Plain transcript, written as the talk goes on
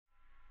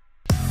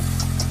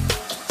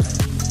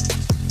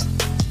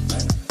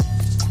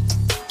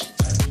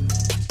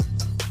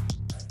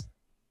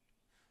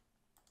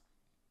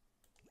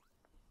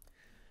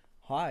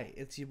Hi,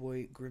 it's your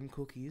boy Grim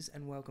Cookies,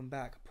 and welcome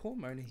back. Poor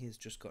Mona here's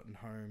just gotten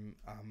home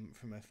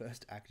from her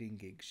first acting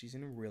gig. She's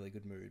in a really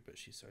good mood, but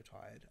she's so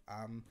tired.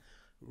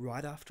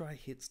 Right after I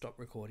hit stop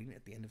recording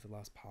at the end of the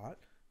last part,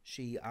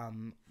 she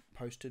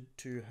posted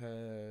to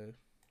her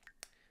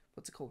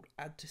what's it called?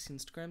 Add to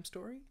Instagram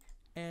story,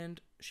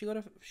 and she got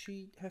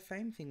her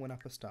fame thing went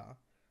up a star,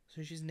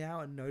 so she's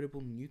now a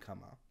notable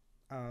newcomer,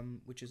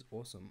 which is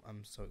awesome.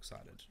 I'm so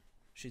excited.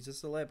 She's a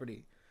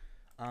celebrity.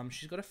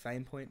 She's got a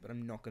fame point, but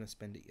I'm not going to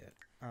spend it yet.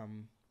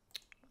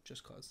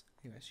 Just cause.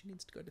 Anyway, she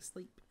needs to go to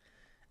sleep.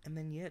 And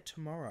then, yeah,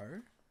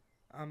 tomorrow,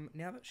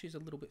 now that she's a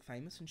little bit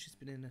famous and she's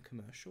been in a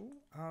commercial,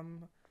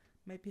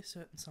 maybe a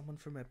certain someone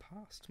from her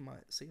past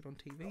might see it on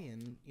TV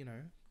and, you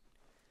know,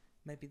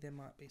 maybe there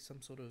might be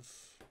some sort of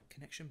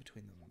connection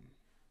between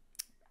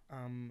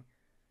them.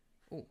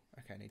 Oh,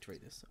 okay, I need to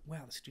read this.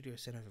 Wow, the studio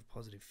sent over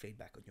positive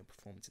feedback on your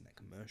performance in that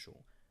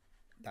commercial.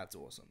 That's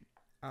awesome.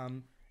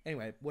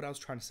 Anyway, what I was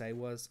trying to say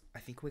was, I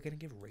think we're going to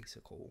give Reece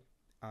a call.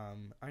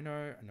 I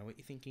know what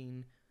you're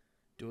thinking.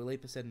 Dua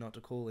Lipa said not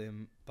to call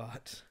him,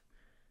 but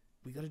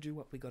we got to do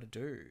what we got to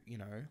do, you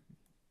know.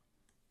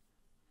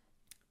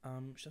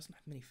 She doesn't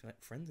have many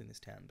friends in this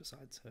town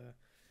besides her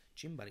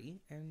gym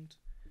buddy, and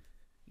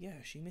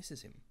yeah, she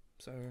misses him.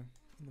 So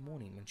in the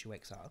morning when she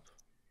wakes up,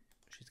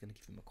 she's going to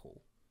give him a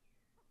call.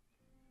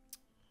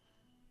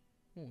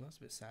 Oh, that's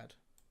a bit sad.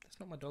 That's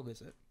not my dog,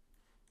 is it?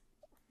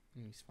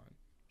 He's fine.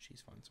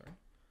 She's fine, sorry.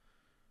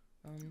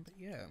 But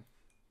yeah.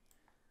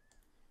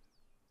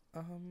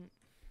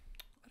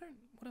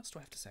 What else do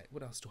I have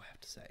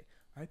to say?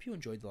 I hope you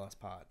enjoyed the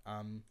last part.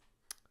 I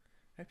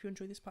hope you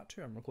enjoyed this part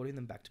too. I'm recording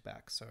them back to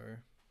back, so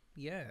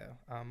yeah.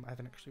 I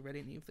haven't actually read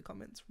any of the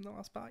comments from the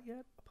last part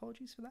yet.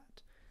 Apologies for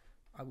that.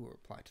 I will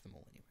reply to them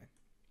all anyway.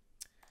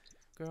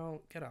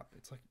 Girl, get up.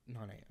 It's like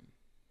 9 AM.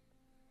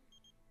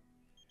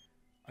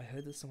 I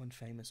heard there's someone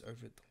famous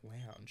over at the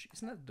lounge.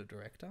 Isn't that the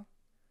director?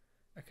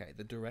 Okay,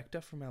 the director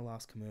from our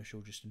last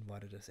commercial just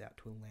invited us out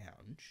to a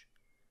lounge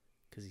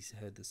because he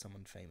heard there's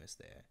someone famous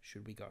there.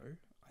 Should we go?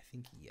 I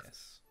think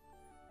yes.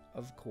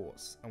 Of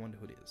course. I wonder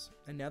who it is.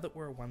 And now that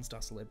we're a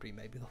one-star celebrity,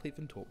 maybe they'll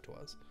even talk to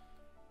us.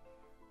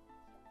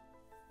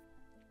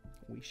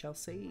 We shall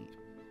see.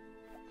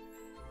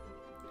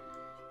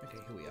 Okay,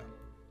 here we are.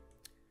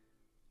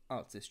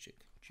 Oh, it's this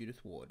chick.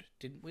 Judith Ward.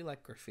 Didn't we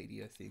like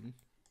graffiti a thing?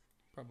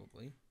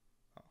 Probably.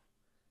 Oh,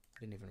 I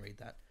didn't even read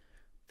that.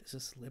 There's a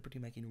celebrity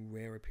making a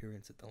rare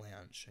appearance at the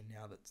lounge, so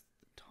now that's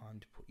the time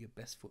to put your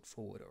best foot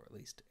forward, or at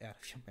least out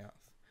of your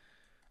mouth.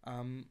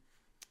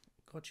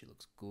 God, she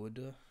looks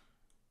good.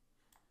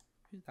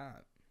 Who's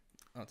that?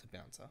 Oh, it's a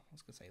bouncer. I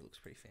was going to say he looks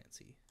pretty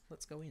fancy.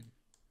 Let's go in.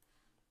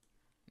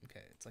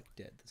 Okay, it's like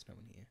dead. There's no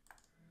one here.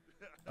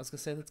 I was going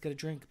to say let's get a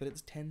drink, but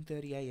it's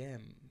 10:30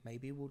 AM.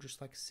 Maybe we'll just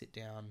like sit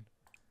down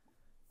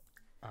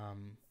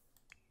and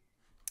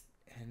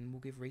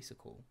we'll give Reece a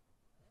call.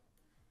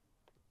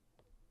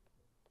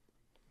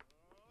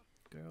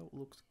 Girl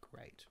looks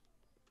great.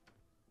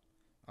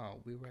 Oh,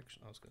 we were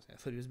actually... I was going to say... I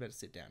thought he was about to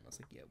sit down. I was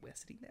like, yeah, we're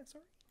sitting there,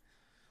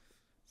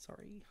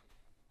 sorry.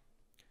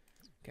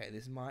 Okay,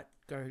 this might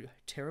go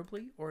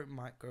terribly or it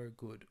might go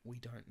good. We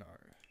don't know.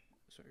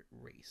 So,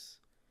 Reece.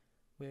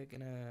 We're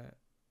going to...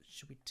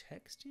 Should we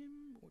text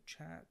him or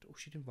chat? Or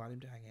should we invite him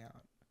to hang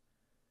out?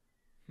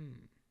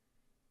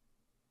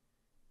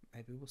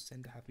 Maybe we'll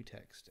send a happy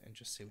text and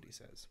just see what he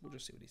says. We'll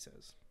just see what he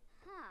says.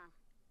 Huh.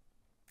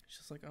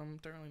 She's like,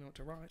 don't really know what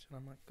to write. And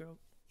I'm like, girl,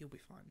 you'll be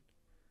fine.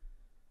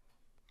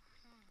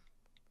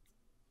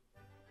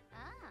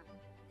 Ah,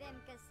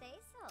 them can say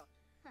so.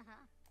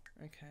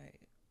 Okay,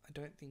 I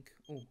don't think...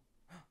 Oh,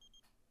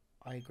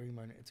 I agree,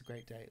 Mona. It's a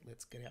great day.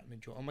 Let's get out and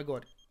enjoy. Oh my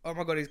god,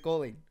 he's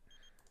calling.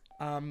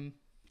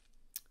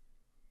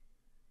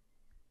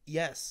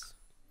 Yes,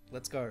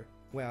 let's go.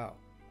 Wow,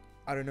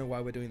 I don't know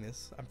why we're doing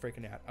this. I'm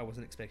freaking out. I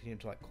wasn't expecting him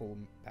to like call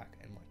him back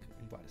and like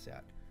invite us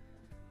out.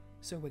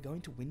 So we're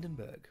going to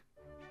Windenburg.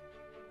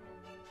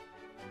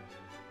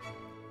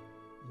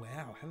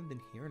 Wow, haven't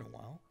been here in a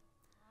while.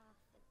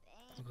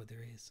 Oh my god,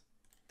 there he is.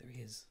 There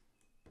he is.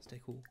 Stay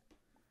cool.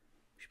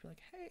 We should be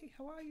like, hey,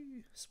 how are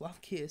you? Suave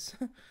kiss.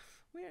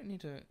 we don't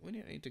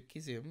need to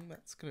kiss him.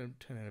 That's gonna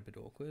turn out a bit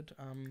awkward.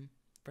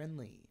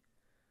 Friendly.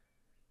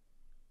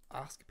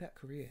 Ask about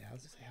career.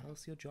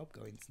 How's your job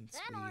going since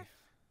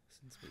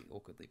we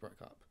awkwardly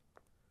broke up?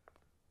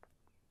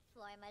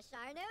 Floy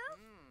Masharno?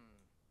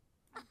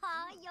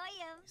 Ah,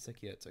 yoyum. He's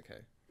like, yeah, it's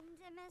okay.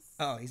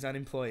 Oh, he's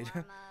unemployed.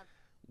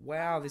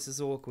 Wow, this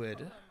is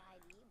awkward.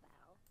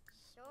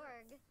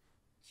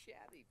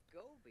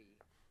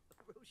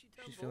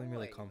 She's feeling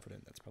really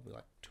confident. That's probably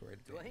like to her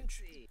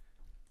advantage.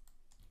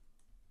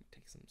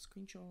 Take some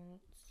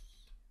screenshots.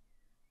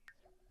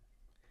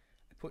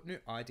 I put new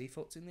eye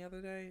defaults in the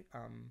other day,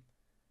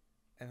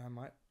 and I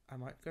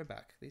might go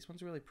back. These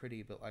ones are really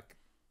pretty, but like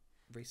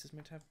Reece is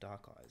meant to have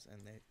dark eyes,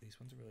 and these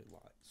ones are really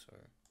light. So,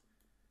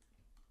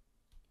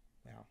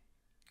 wow,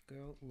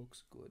 girl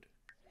looks good.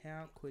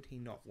 How could he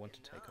not want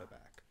to take her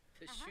back?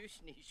 This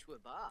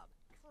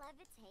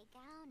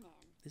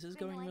is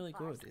going really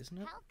good, isn't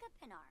it?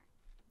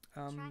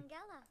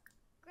 Trangella.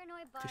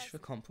 Grinoi Fish for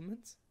bars.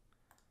 compliments?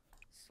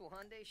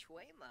 Swande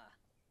Shwema.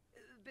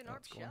 Bin Oh, Arp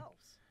it's gone.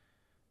 Shells.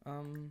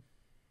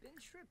 Bin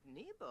Trip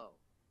Nebo.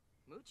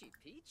 Muchi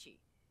Peachy.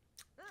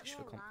 Fish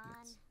for Yolan.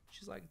 compliments.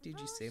 She's like, did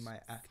you see my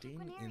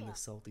acting in the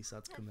Salty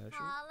Suds commercial?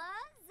 Pala,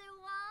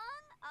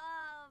 Zuwan,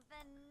 oh,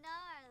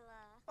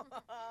 Benarla.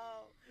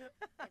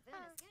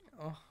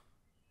 Oh,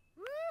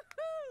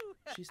 Woohoo!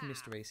 she's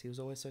missed Reece. He was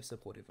always so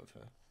supportive of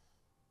her.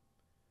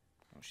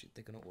 Oh shit,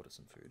 they're gonna order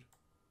some food.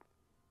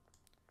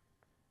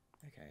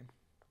 Okay.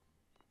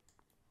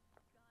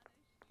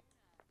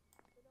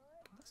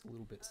 That's a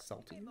little bit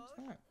salty. What's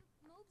that?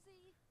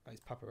 Oh,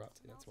 he's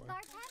paparazzi, that's why.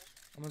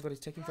 Bartend, Oh my god, he's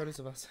taking photos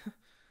of us.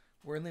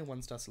 We're only a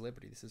one-star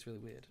celebrity. This is really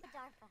weird.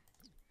 Darfa. Oh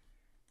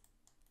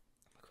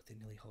my god, they're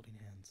nearly holding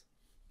hands.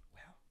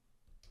 Wow.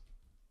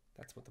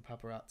 That's what the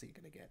paparazzi are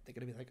gonna get. They're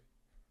gonna be like,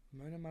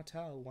 Mona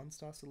Martel,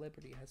 one-star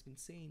celebrity, has been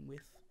seen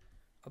with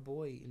a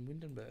boy in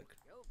Windenburg.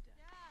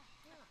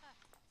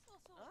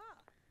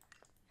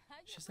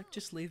 She's like,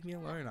 just leave me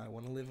alone. I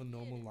want to live a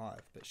normal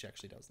life. But she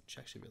actually doesn't. She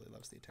actually really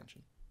loves the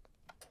attention.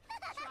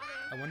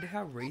 I wonder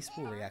how Reece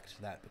will react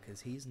to that,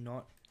 because he's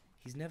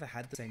never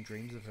had the same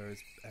dreams of her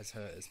as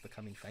her as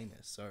becoming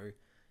famous. So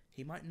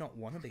he might not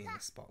want to be in the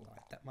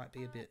spotlight. That might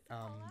be a bit,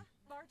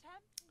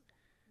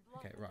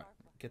 okay, right.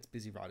 Gets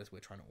busy right as we're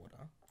trying to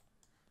order.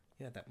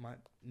 Yeah, that might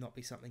not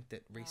be something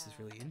that Reece is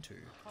really into.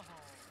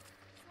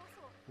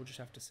 We'll just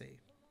have to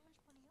see.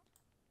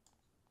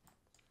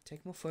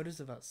 Take more photos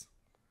of us.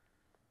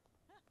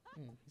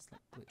 Oh, he's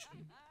like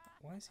glitching.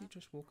 Why is he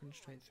just walking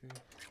straight through?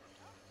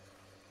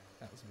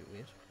 That was a bit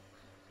weird.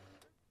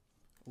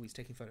 Oh, he's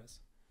taking photos.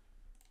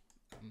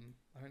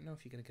 I don't know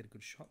if you're going to get a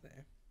good shot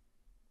there.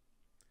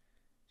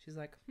 She's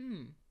like,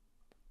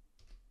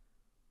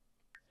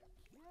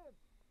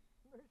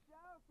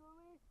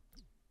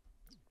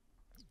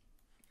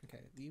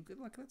 Okay, you could,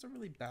 like, that's a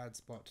really bad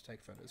spot to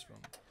take photos from.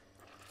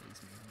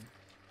 Please, man.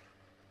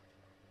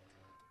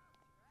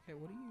 Okay,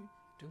 what are you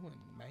doing,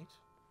 mate?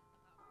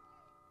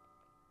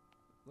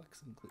 Like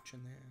some glitch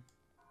in there.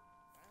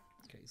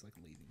 Okay, he's like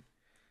leaving.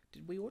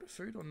 Did we order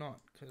food or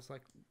not? Because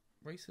like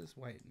Reece is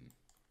waiting.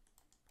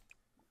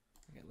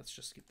 Okay, let's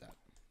just skip that.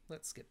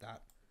 Let's skip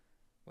that.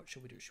 What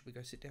should we do? Should we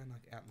go sit down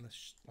like out in the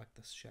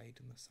the shade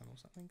in the sun or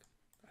something?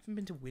 I haven't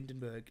been to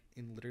Windenburg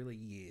in literally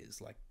years.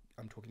 Like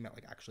I'm talking about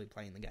like actually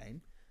playing the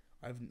game.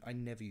 I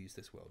never use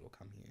this world or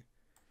come here.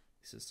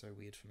 This is so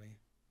weird for me.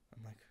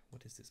 I'm like,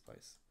 what is this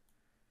place?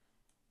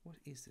 What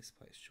is this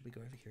place? Should we go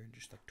over here and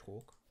just like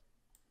talk?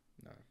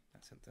 No,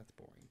 that's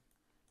boring.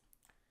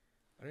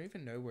 I don't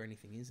even know where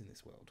anything is in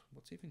this world.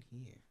 What's even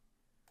here?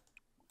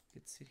 You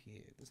could sit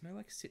here. There's no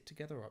like sit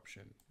together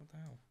option. What the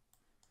hell?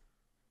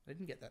 I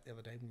didn't get that the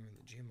other day when we were in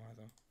the gym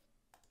either.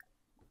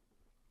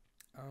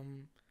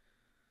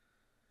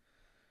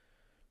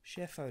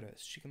 Share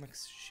photos. She can like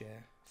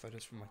share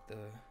photos from like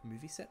the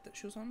movie set that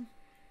she was on.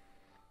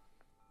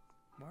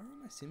 Why are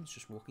all my Sims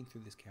just walking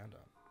through this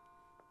counter?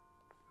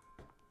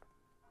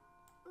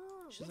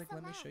 Ooh, She's like,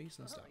 let me show you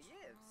some stuff. Oh,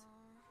 yes.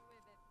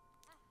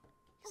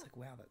 He's like,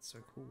 wow, that's so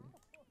cool.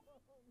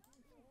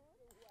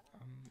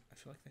 I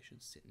feel like they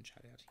should sit and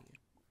chat out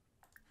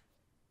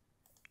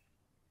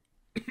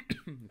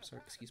here.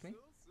 Sorry, excuse me?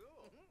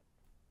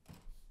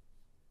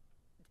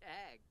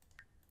 Tag.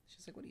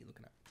 She's like, what are you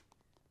looking at?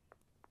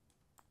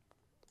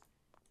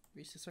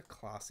 He's just so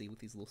classy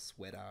with his little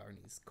sweater and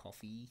his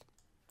coffee.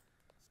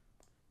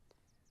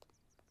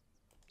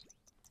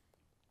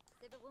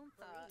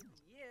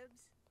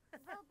 Yibs.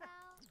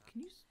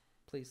 Can you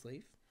please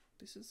leave?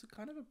 This is a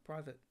kind of a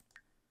private...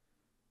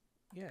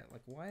 Yeah,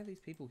 like, why are these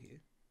people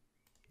here?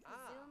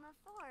 Zuma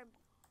Forb.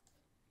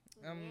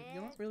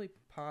 You're not really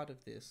part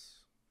of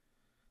this.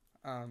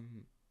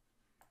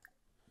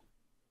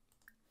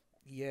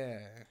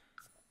 Yeah.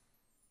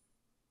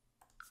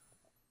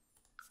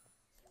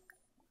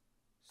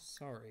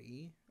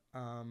 Sorry.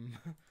 I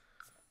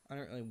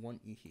don't really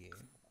want you here.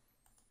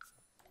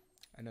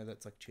 I know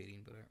that's like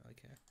cheating, but I don't really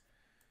care.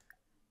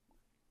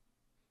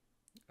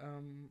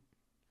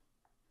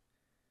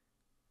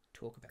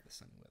 Talk about the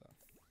sunny weather.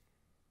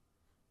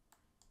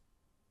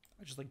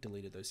 I just like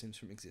deleted those Sims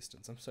from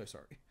existence. I'm so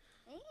sorry.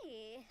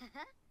 Hey.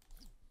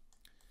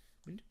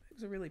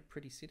 Windenburg's a really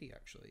pretty city,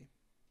 actually.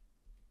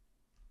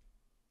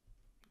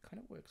 It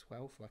kind of works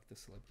well for like the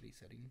celebrity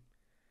setting.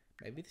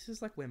 Maybe this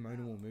is like where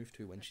Mona will move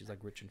to when she's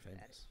like rich and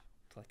famous.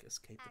 To like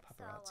escape the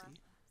paparazzi.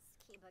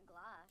 Skiba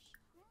Glash.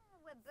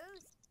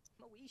 Waboos.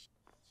 Moish.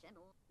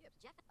 Channel. Yep.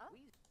 Jeff. Oh.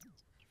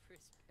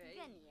 Frispay.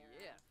 Veneer.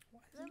 Yeah. Why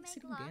isn't he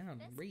sitting down?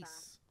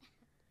 Reece.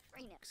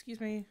 Freenip. Excuse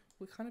me,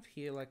 we're kind of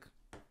here like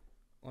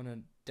on a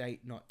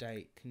date, not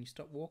date. Can you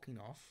stop walking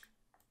off?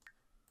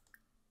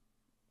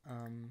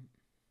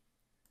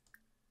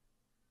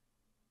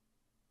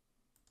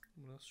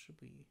 What else should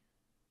we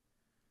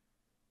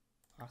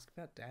ask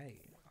about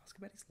Day? Ask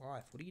about his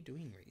life. What are you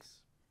doing, Reece?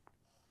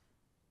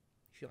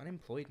 If you're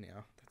unemployed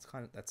now,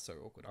 that's so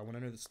awkward. I want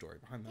to know the story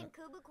behind that.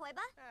 Kubu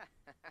Koiba.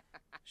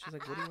 She's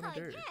like, what do you want to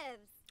do?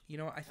 Gibbs. You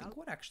know, I think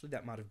what actually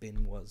that might have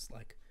been was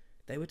like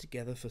they were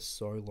together for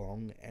so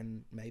long,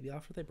 and maybe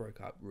after they broke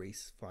up,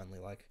 Reece finally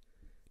like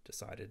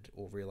decided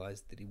or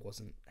realized that he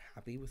wasn't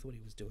happy with what he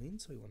was doing,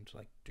 so he wanted to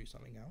like do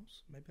something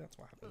else. Maybe that's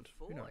what happened.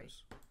 Who boy.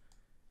 knows?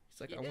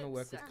 He's like, You I want to did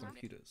work with suck on it.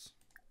 computers.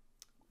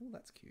 Oh,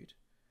 that's cute.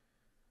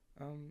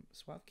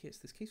 Suave Kiss.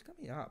 This keeps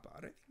coming up.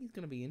 I don't think he's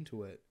gonna be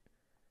into it.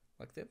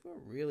 Like, they've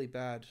got really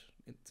bad.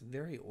 It's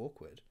very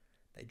awkward.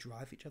 They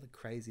drive each other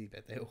crazy,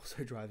 but they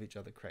also drive each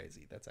other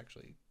crazy. That's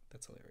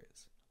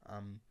hilarious.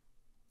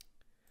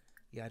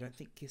 Yeah, I don't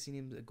think kissing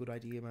him's a good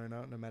idea,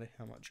 Mona, no matter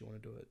how much you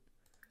want to do it.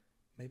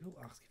 Maybe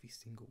we'll ask if he's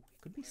single. He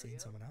could be seeing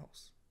someone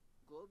else.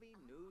 Globy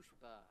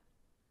Nushba.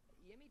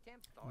 Yemi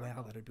Tamp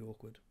Wow, that'd be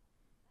awkward.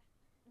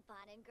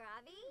 Bon and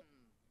Gravy?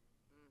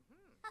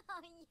 Mm-hmm.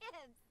 Oh, yes.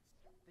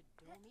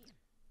 Bedomi.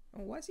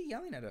 Oh, why is he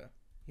yelling at her?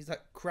 He's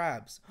like,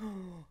 crabs.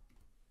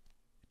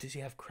 Does he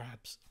have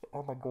crabs?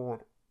 Oh my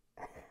god.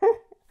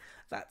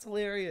 That's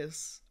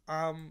hilarious.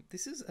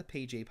 This is a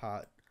PG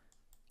part.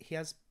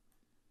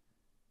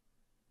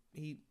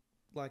 He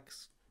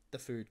likes the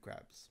food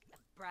crabs.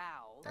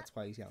 Brow. That's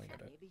why he's yelling at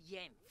her. Maybe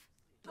Yem.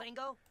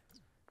 Blingo.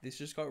 This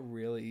just got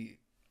really,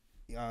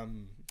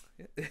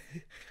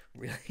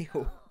 really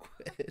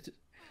awkward.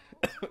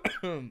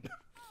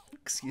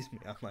 Excuse me.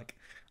 I'm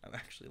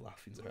actually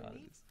laughing so hard at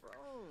this.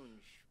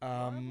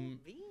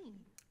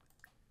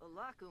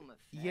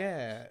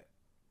 Yeah.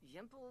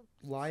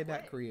 Lie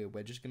about Korea.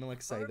 We're just gonna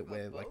like say that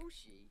we've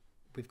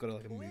got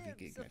like a movie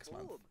gig next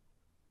month.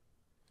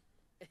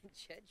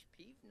 Chej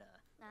Pivna.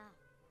 Ah.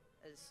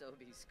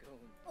 Sobi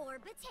Skoon. Or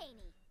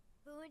Batani.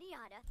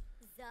 Budiada.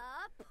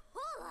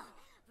 Zapula.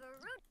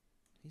 Varut.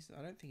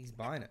 I don't think he's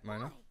buying it,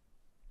 Mona.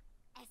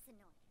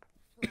 Essenoi.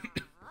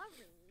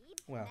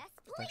 Flareed. Wow,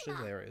 it's actually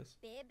hilarious.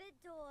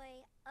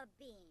 Bibidoy a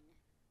bean.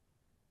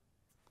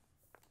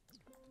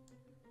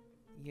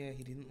 Yeah,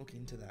 he didn't look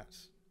into that.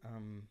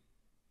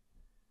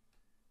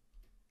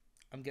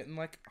 I'm getting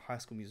like High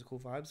School Musical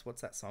vibes.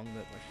 What's that song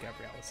that like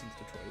Gabrielle sings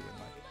to Troy when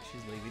like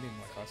she's leaving in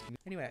like High School?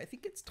 Anyway, I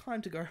think it's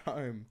time to go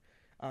home.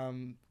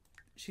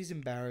 She's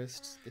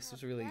embarrassed. This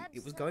was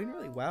it was going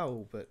really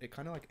well, but it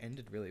kind of like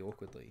ended really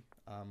awkwardly.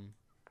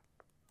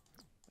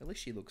 At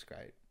least she looks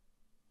great.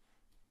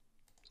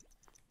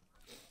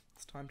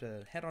 It's time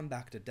to head on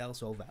back to Del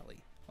Sol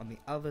Valley on the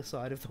other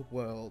side of the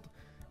world,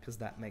 because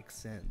that makes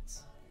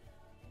sense.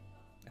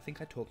 I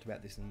think I talked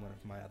about this in one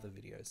of my other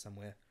videos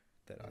somewhere,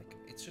 that like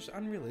it's just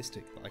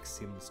unrealistic that like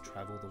Sims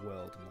travel the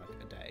world in like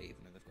a day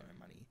even though they've got no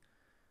money.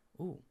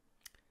 Ooh.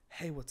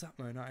 Hey, what's up,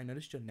 Mona? I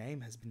noticed your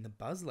name has been the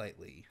buzz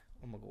lately.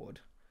 Oh my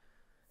god.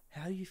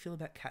 How do you feel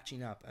about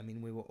catching up? I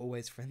mean, we were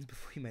always friends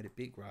before you made it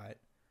big, right?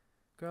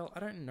 Girl,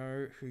 I don't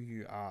know who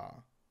you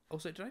are.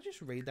 Also, did I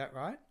just read that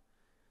right?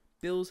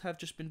 Bills have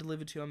just been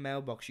delivered to your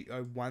mailbox. You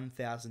owe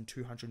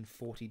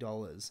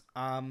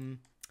 $1,240.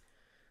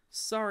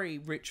 Sorry,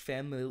 rich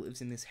family that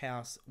lives in this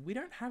house. We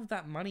don't have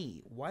that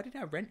money. Why did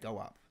our rent go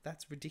up?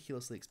 That's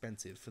ridiculously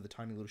expensive for the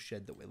tiny little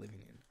shed that we're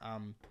living in.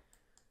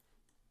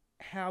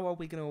 How are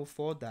we going to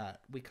afford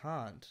that? We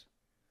can't.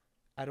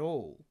 At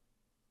all.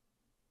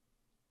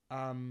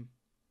 Awkward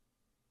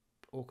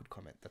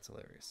comment. That's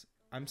hilarious.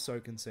 I'm so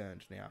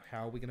concerned now.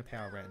 How are we going to pay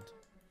our rent?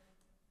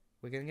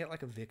 We're going to get,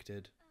 like,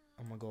 evicted.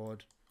 Oh my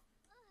god.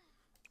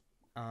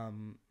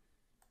 I'm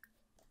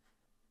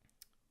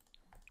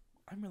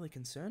really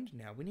concerned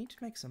now. We need to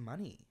make some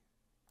money.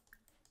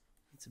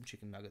 Eat some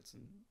chicken nuggets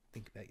and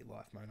think about your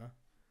life, Mona.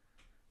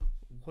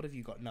 What have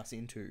you gotten us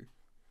into?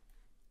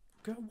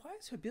 Girl, why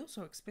is her bill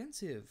so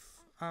expensive?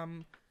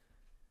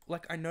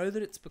 Like, I know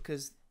that it's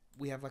because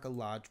we have, like, a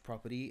large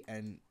property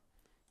and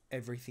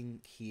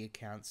everything here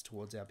counts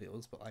towards our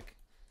bills, but, like,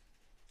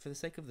 for the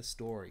sake of the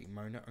story,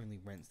 Mona only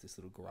rents this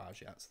little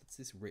garage out, so it's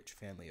this rich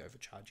family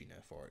overcharging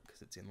her for it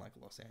because it's in, like,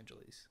 Los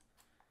Angeles.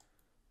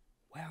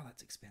 Wow,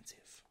 that's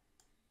expensive.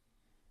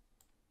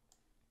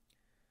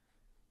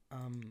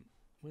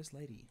 Where's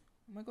Lady?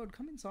 Oh my god,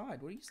 come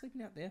inside. What are you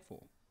sleeping out there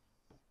for?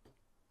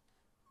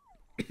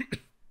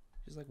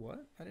 She's like,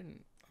 what?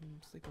 I'm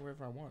sleeping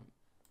wherever I want.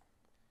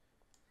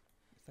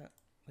 Is that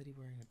lady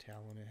wearing a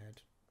towel on her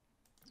head?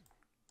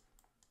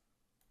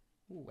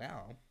 Oh,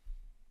 wow.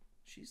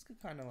 She's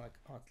kind of like,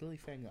 oh, it's Lily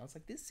Fang. I was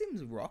like, this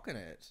Sim's rocking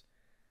it.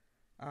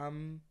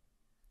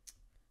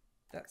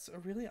 That's a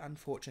really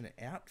unfortunate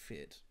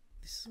outfit.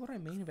 This is what I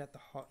mean about the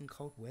hot and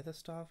cold weather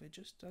stuff. It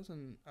just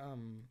doesn't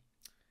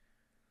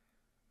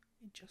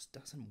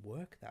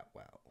work that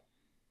well.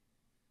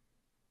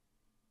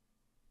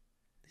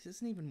 This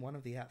isn't even one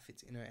of the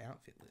outfits in her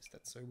outfit list.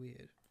 That's so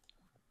weird.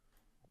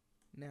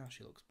 Now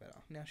she looks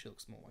better. Now she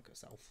looks more like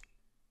herself.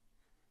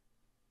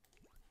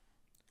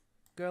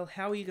 Girl,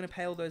 how are you going to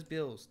pay all those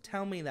bills?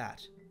 Tell me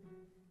that.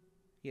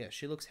 Yeah,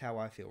 she looks how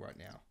I feel right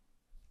now.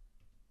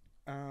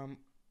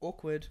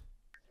 Awkward.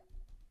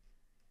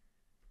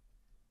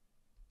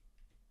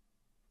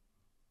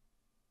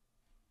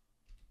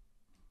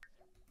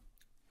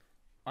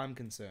 I'm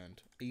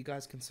concerned. Are you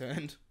guys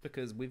concerned?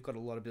 Because we've got a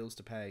lot of bills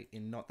to pay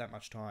in not that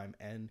much time,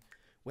 and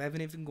we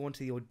haven't even gone to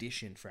the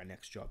audition for our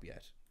next job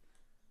yet.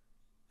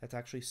 That's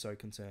actually so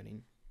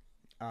concerning.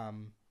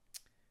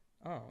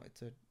 Oh,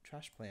 it's a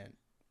trash plant.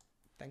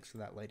 Thanks for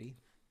that, lady.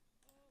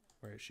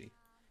 Where is she?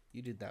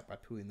 You did that by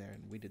pooing there,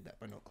 and we did that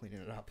by not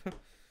cleaning it up.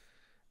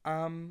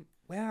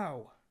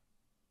 Wow.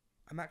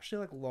 I'm actually,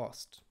 like,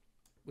 lost.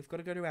 We've got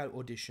to go to our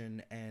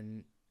audition,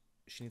 and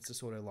she needs to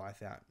sort her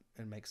life out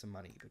and make some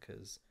money,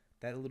 because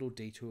that little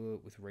detour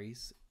with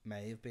Reece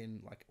may have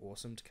been, like,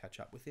 awesome to catch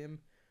up with him,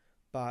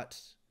 but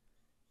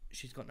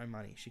she's got no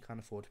money. She can't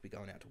afford to be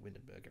going out to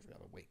Windenburg every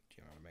other week. Do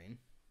you know what I mean?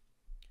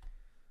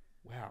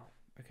 Wow.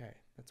 Okay,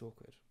 that's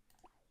awkward.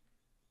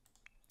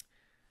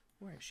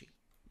 Where is she?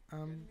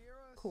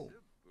 Cool.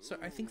 So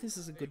I think this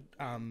is a good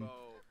time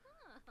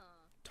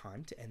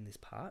to end this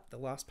part. The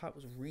last part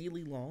was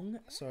really long,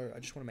 so I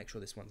just want to make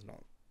sure this one's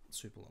not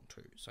super long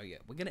too. So yeah,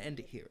 we're gonna end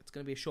it here. It's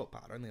gonna be a short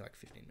part, only like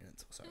 15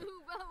 minutes or so.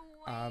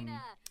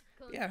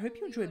 Yeah, I hope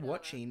you enjoyed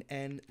watching,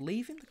 and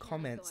leave in the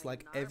comments,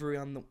 like,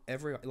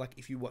 like,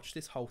 if you watch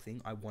this whole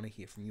thing, I want to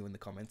hear from you in the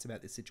comments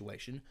about this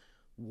situation.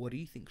 What do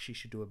you think she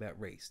should do about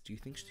Reece? Do you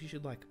think she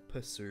should, like,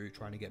 pursue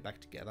trying to get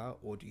back together,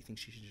 or do you think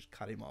she should just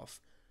cut him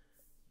off?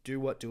 Do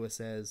what Dua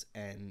says,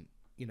 and,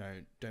 you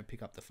know, don't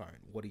pick up the phone.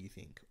 What do you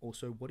think?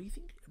 Also, what do you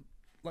think,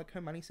 like,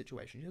 her money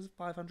situation? She has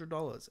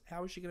 $500.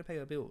 How is she going to pay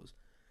her bills?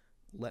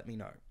 Let me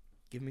know.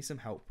 Give me some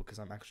help, because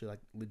I'm actually,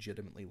 like,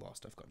 legitimately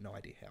lost. I've got no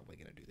idea how we're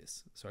going to do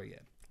this. So, yeah,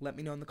 let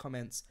me know in the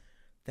comments.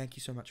 Thank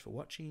you so much for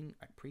watching.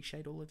 I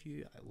appreciate all of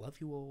you. I love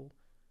you all.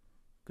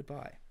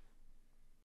 Goodbye.